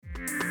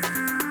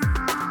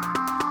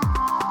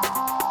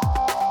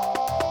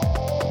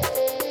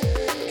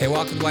Hey,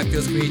 welcome to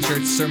Whitefields Community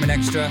Church Sermon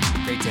Extra.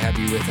 Great to have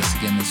you with us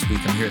again this week.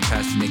 I'm here with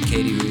Pastor Nick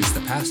Cady, who is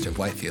the pastor of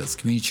Whitefields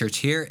Community Church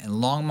here in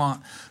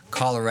Longmont,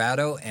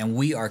 Colorado, and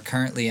we are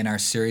currently in our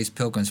series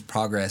Pilgrim's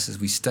Progress as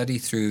we study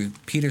through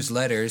Peter's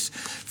letters,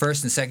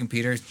 1st and 2nd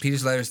Peter.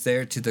 Peter's letters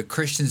there to the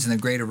Christians in the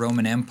greater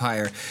Roman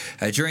Empire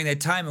during that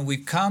time, and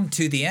we've come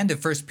to the end of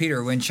 1st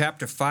Peter. We're in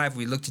chapter 5.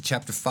 We looked at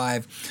chapter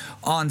 5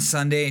 on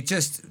Sunday.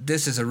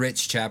 This is a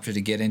rich chapter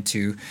to get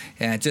into,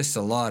 and just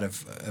a lot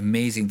of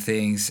amazing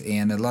things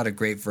and a lot of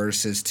great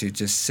verses to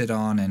just sit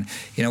on. And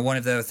one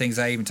of the things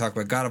I even talked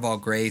about, God of all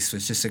grace,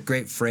 was just a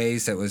great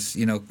phrase that was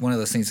one of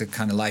those things that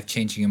kind of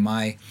life-changing in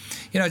my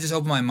just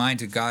opened my mind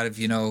to God of,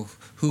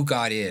 who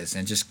God is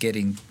and just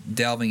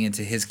delving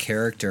into his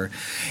character.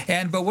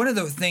 But one of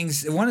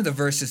the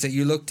verses that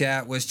you looked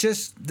at was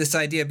just this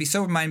idea, be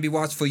sober-minded, be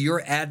watchful.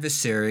 Your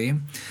adversary,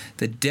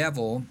 the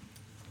devil,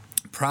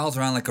 prowls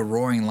around like a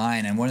roaring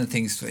lion. And one of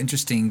the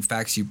interesting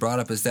facts you brought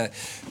up is that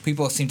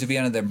people seem to be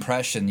under the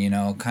impression,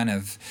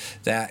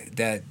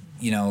 that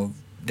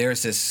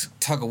there's this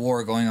tug of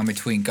war going on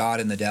between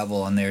God and the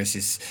devil, and there's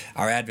this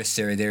our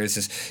adversary. There's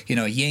this yin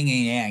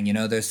and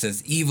yang. There's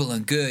this evil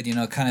and good.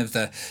 Kind of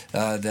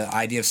the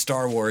idea of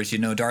Star Wars.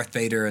 Darth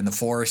Vader and the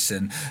Force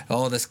and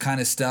all this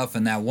kind of stuff.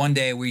 And that one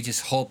day we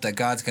just hope that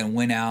God's going to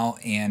win out.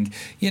 And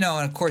and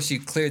of course you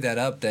cleared that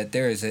up, that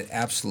there is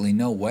absolutely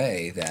no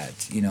way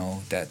that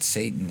that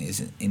Satan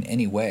is in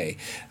any way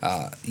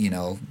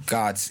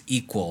God's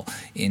equal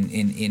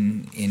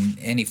in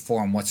any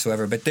form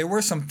whatsoever. But there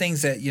were some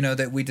things that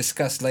that we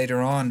discussed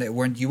later on that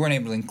you weren't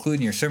able to include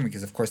in your sermon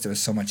because of course there was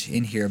so much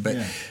in here, but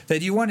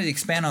that you wanted to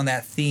expand on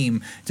that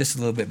theme just a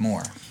little bit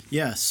more.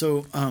 Yeah,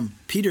 so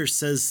Peter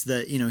says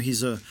that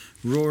he's a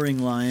roaring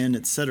lion,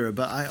 etc.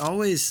 But I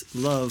always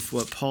love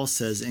what Paul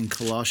says in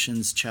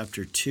Colossians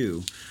chapter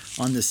 2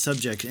 on this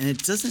subject, and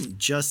it doesn't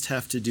just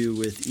have to do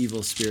with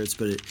evil spirits,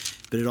 but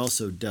it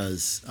also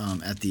does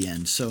at the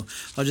end. So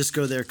I'll just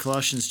go there,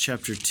 Colossians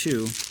chapter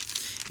 2.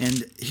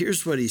 And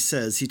here's what he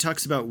says. He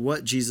talks about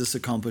what Jesus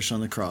accomplished on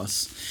the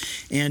cross.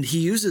 And he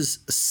uses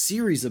a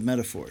series of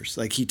metaphors.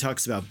 Like he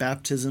talks about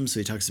baptism.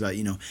 So he talks about,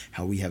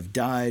 how we have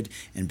died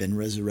and been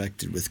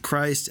resurrected with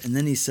Christ. And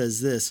then he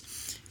says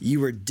this, you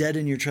were dead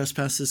in your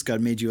trespasses. God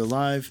made you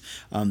alive.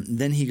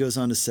 Then he goes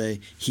on to say,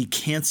 he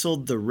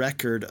canceled the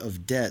record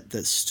of debt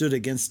that stood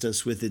against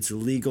us with its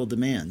legal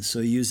demands.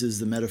 So he uses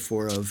the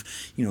metaphor of,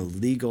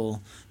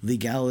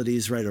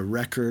 legalities, right? A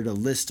record, a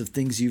list of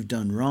things you've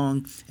done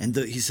wrong. And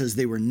he says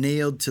they were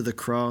nailed to the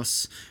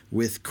cross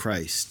with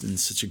Christ. And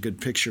such a good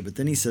picture. But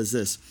then he says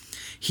this,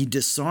 he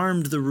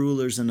disarmed the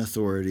rulers and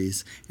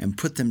authorities and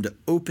put them to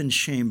open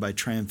shame by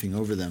triumphing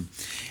over them.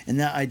 And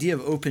that idea of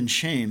open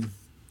shame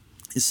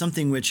is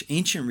something which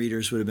ancient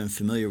readers would have been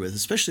familiar with,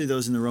 especially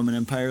those in the Roman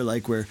Empire,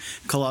 like where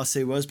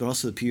Colossae was, but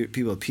also the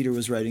people Peter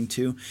was writing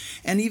to,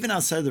 and even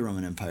outside the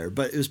Roman Empire.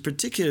 But it was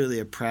particularly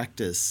a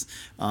practice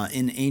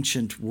in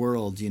ancient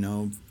world,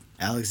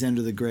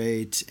 Alexander the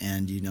Great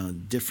and,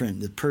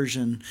 the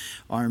Persian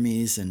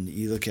armies, and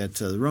you look at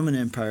the Roman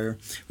Empire,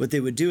 what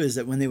they would do is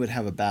that when they would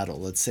have a battle,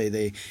 let's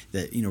say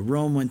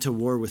Rome went to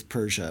war with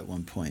Persia at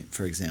one point,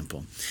 for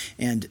example,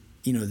 and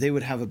they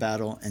would have a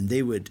battle and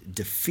they would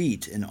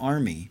defeat an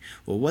army.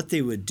 Well, what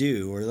they would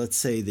do, or let's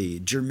say the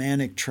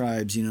Germanic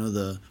tribes,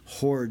 the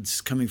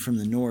hordes coming from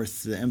the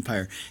north, the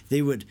empire,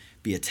 they would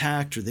be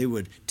attacked or they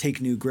would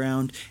take new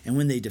ground. And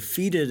when they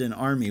defeated an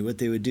army, what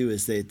they would do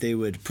is they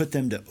would put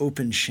them to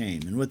open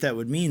shame. And what that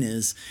would mean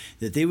is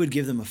that they would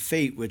give them a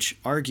fate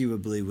which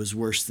arguably was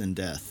worse than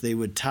death. They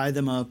would tie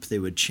them up, they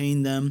would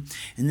chain them,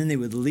 and then they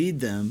would lead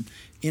them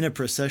in a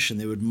procession.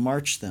 They would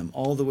march them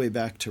all the way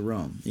back to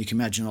Rome. You can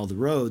imagine all the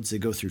roads, they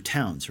go through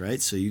towns,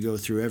 right? So you go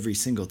through every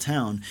single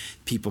town,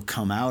 people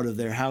come out of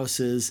their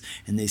houses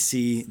and they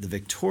see the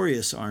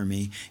victorious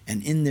army,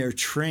 and in their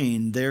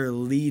train, they're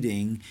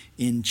leading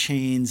in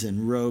chains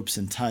and ropes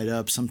and tied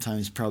up,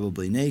 sometimes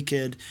probably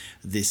naked,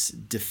 this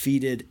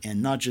defeated,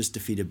 and not just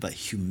defeated, but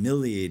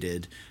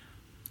humiliated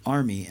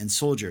army and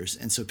soldiers.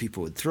 And so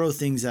people would throw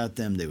things at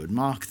them, they would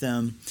mock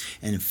them,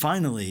 and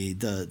finally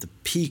the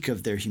peak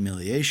of their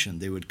humiliation,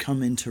 they would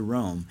come into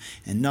Rome,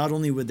 and not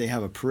only would they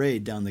have a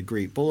parade down the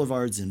great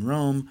boulevards in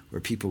Rome where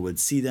people would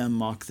see them,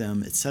 mock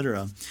them,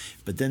 etc.,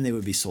 but then they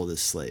would be sold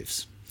as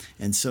slaves.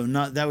 And so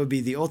that would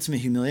be the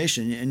ultimate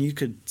humiliation. And you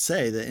could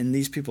say that in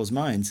these people's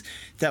minds,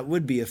 that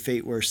would be a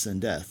fate worse than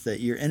death, that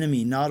your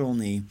enemy not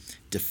only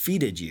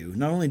defeated you,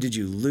 not only did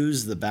you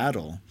lose the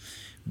battle,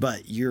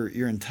 but your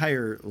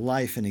entire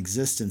life and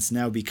existence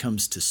now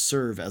becomes to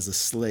serve as a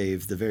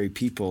slave the very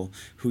people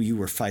who you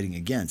were fighting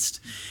against.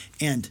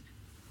 And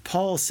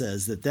Paul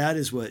says that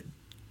is what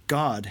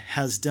God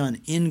has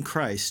done in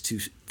Christ to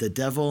the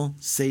devil,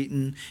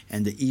 Satan,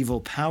 and the evil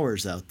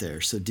powers out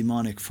there, so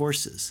demonic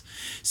forces.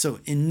 So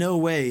in no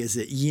way is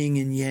it yin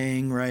and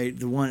yang, right?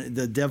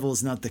 The devil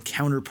is not the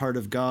counterpart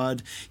of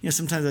God.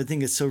 Sometimes I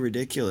think it's so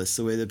ridiculous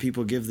the way that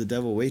people give the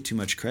devil way too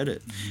much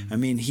credit. Mm-hmm. I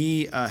mean,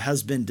 he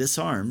has been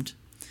disarmed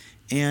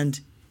and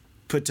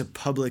put to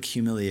public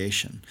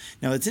humiliation.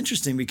 Now, it's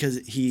interesting because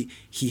he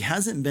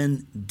hasn't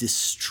been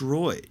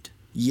destroyed.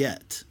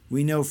 yet.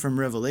 We know from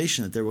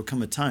Revelation that there will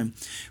come a time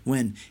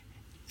when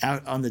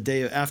after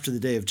the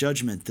day of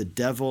judgment, the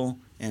devil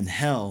and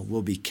hell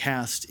will be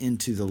cast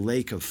into the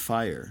lake of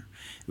fire,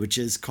 which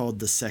is called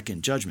the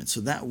second judgment. So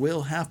that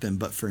will happen,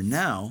 but for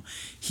now,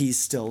 he's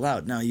still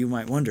allowed. Now you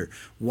might wonder,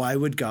 why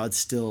would God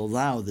still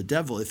allow the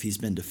devil, if he's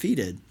been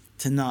defeated,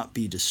 to not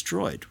be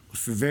destroyed?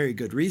 For very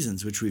good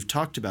reasons, which we've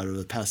talked about over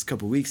the past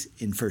couple of weeks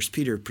in 1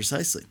 Peter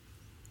precisely,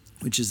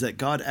 which is that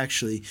God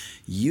actually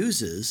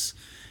uses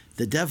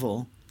the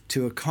devil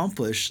to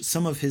accomplish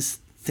some of his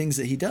things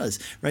that he does,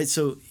 right?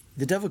 So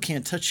the devil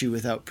can't touch you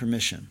without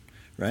permission,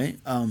 right?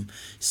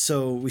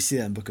 So we see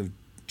that in the book of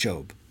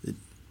Job. The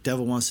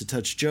devil wants to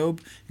touch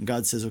Job, and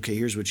God says, okay,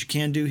 here's what you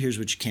can do, here's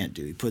what you can't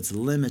do. He puts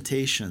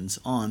limitations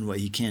on what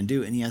he can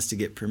do, and he has to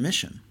get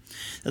permission.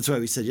 That's why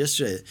we said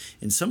yesterday,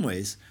 in some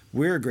ways,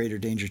 we're a greater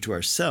danger to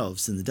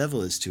ourselves than the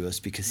devil is to us,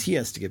 because he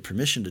has to get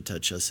permission to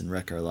touch us and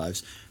wreck our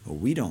lives. Well,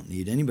 we don't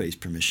need anybody's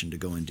permission to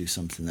go and do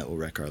something that will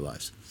wreck our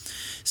lives.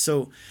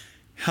 So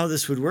how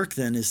this would work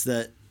then is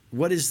that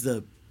what is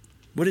the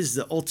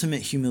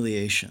ultimate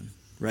humiliation,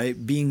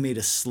 right? Being made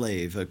a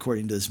slave,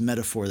 according to this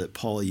metaphor that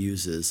Paul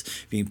uses,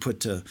 being put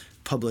to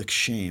public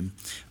shame.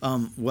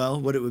 Well,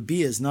 what it would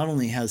be is not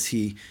only has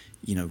he,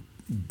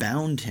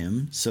 bound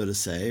him, so to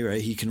say,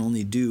 right? He can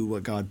only do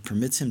what God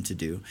permits him to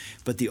do.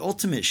 But the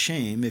ultimate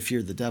shame, if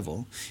you're the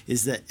devil,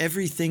 is that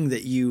everything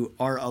that you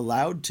are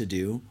allowed to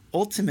do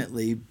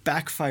ultimately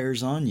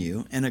backfires on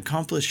you and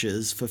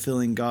accomplishes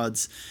fulfilling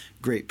God's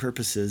great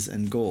purposes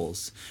and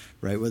goals,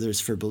 right? Whether it's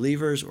for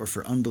believers or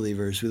for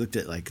unbelievers. We looked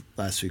at,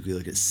 last week, we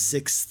looked at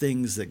 6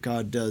 things that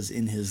God does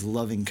in his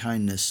loving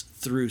kindness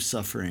through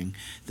suffering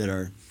that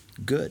are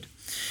good.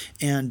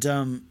 And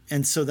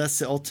so that's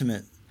the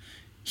ultimate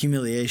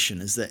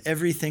humiliation, is that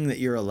everything that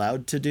you're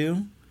allowed to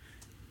do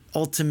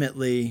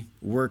ultimately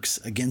works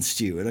against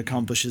you. It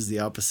accomplishes the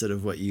opposite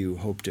of what you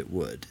hoped it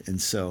would.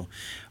 And so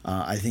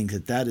I think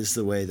that is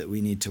the way that we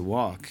need to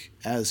walk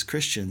as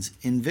Christians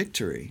in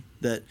victory,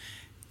 that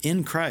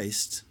in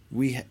Christ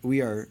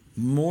we are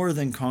more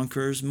than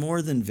conquerors,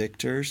 more than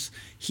victors.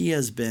 He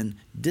has been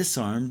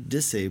disarmed,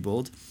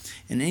 disabled,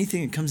 and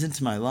anything that comes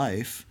into my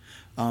life,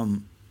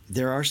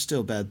 there are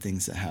still bad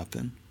things that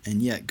happen,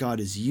 and yet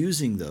God is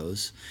using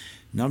those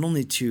not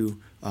only to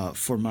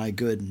for my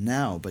good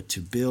now, but to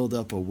build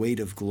up a weight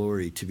of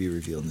glory to be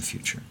revealed in the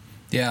future.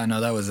 Yeah,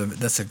 no,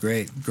 that's a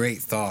great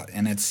thought,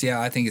 and I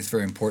think it's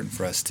very important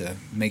for us to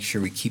make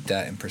sure we keep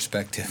that in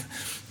perspective,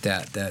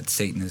 that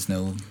Satan is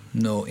in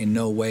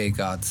no way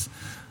God's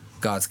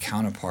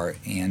counterpart,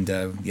 and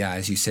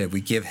as you said, we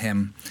give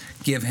him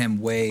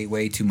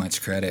way too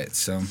much credit.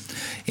 So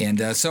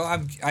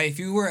if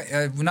you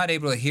were not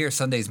able to hear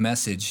Sunday's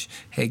message,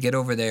 hey, get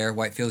over there,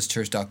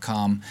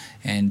 whitefieldschurch.com,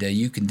 and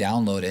you can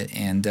download it.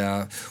 And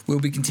we'll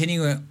be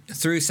continuing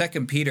through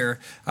 2 Peter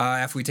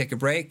after we take a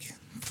break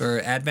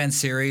for Advent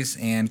series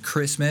and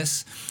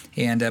Christmas.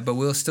 But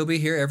we'll still be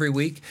here every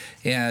week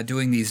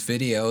doing these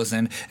videos.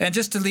 And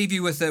just to leave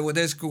you with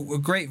there's a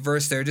great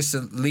verse there, just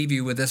to leave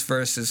you with this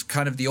verse is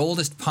kind of the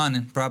oldest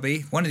pun,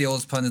 probably one of the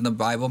oldest puns in the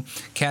Bible.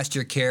 Cast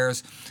your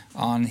cares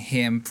on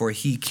him, for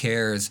he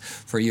cares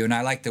for you. And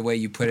I like the way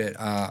you put it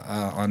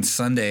on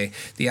Sunday,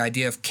 the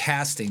idea of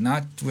casting.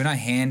 We're not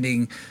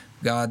handing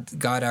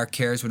God our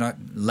cares. We're not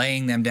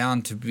laying them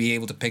down to be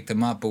able to pick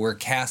them up, but we're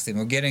casting.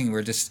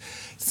 We're just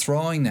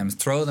throwing them.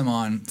 Throw them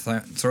on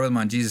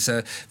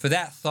Jesus. For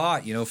that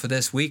thought, for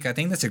this week, I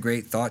think that's a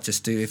great thought.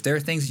 Just to, if there are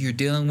things you're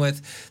dealing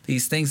with,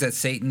 these things that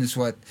Satan is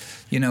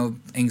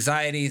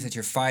anxieties that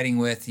you're fighting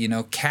with,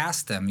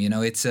 cast them.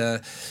 It's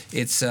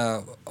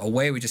a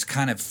way we just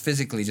kind of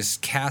physically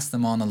just cast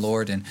them on the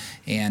Lord,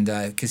 and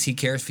because He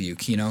cares for you.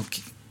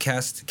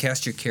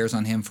 Cast your cares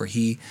on Him, for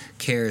He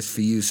cares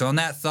for you. So on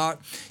that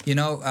thought,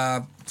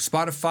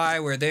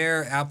 Spotify, we're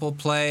there, Apple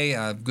Play,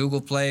 Google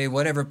Play,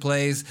 whatever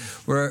plays,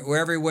 we're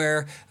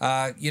everywhere.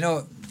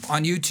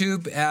 On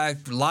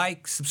YouTube,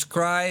 like,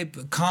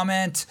 subscribe,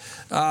 comment,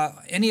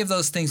 any of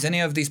those things,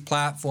 any of these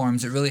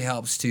platforms. It really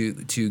helps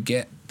to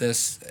get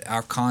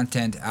our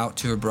content out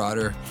to a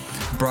broader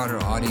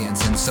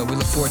audience. And so we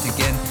look forward to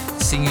again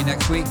seeing you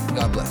next week.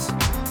 God bless.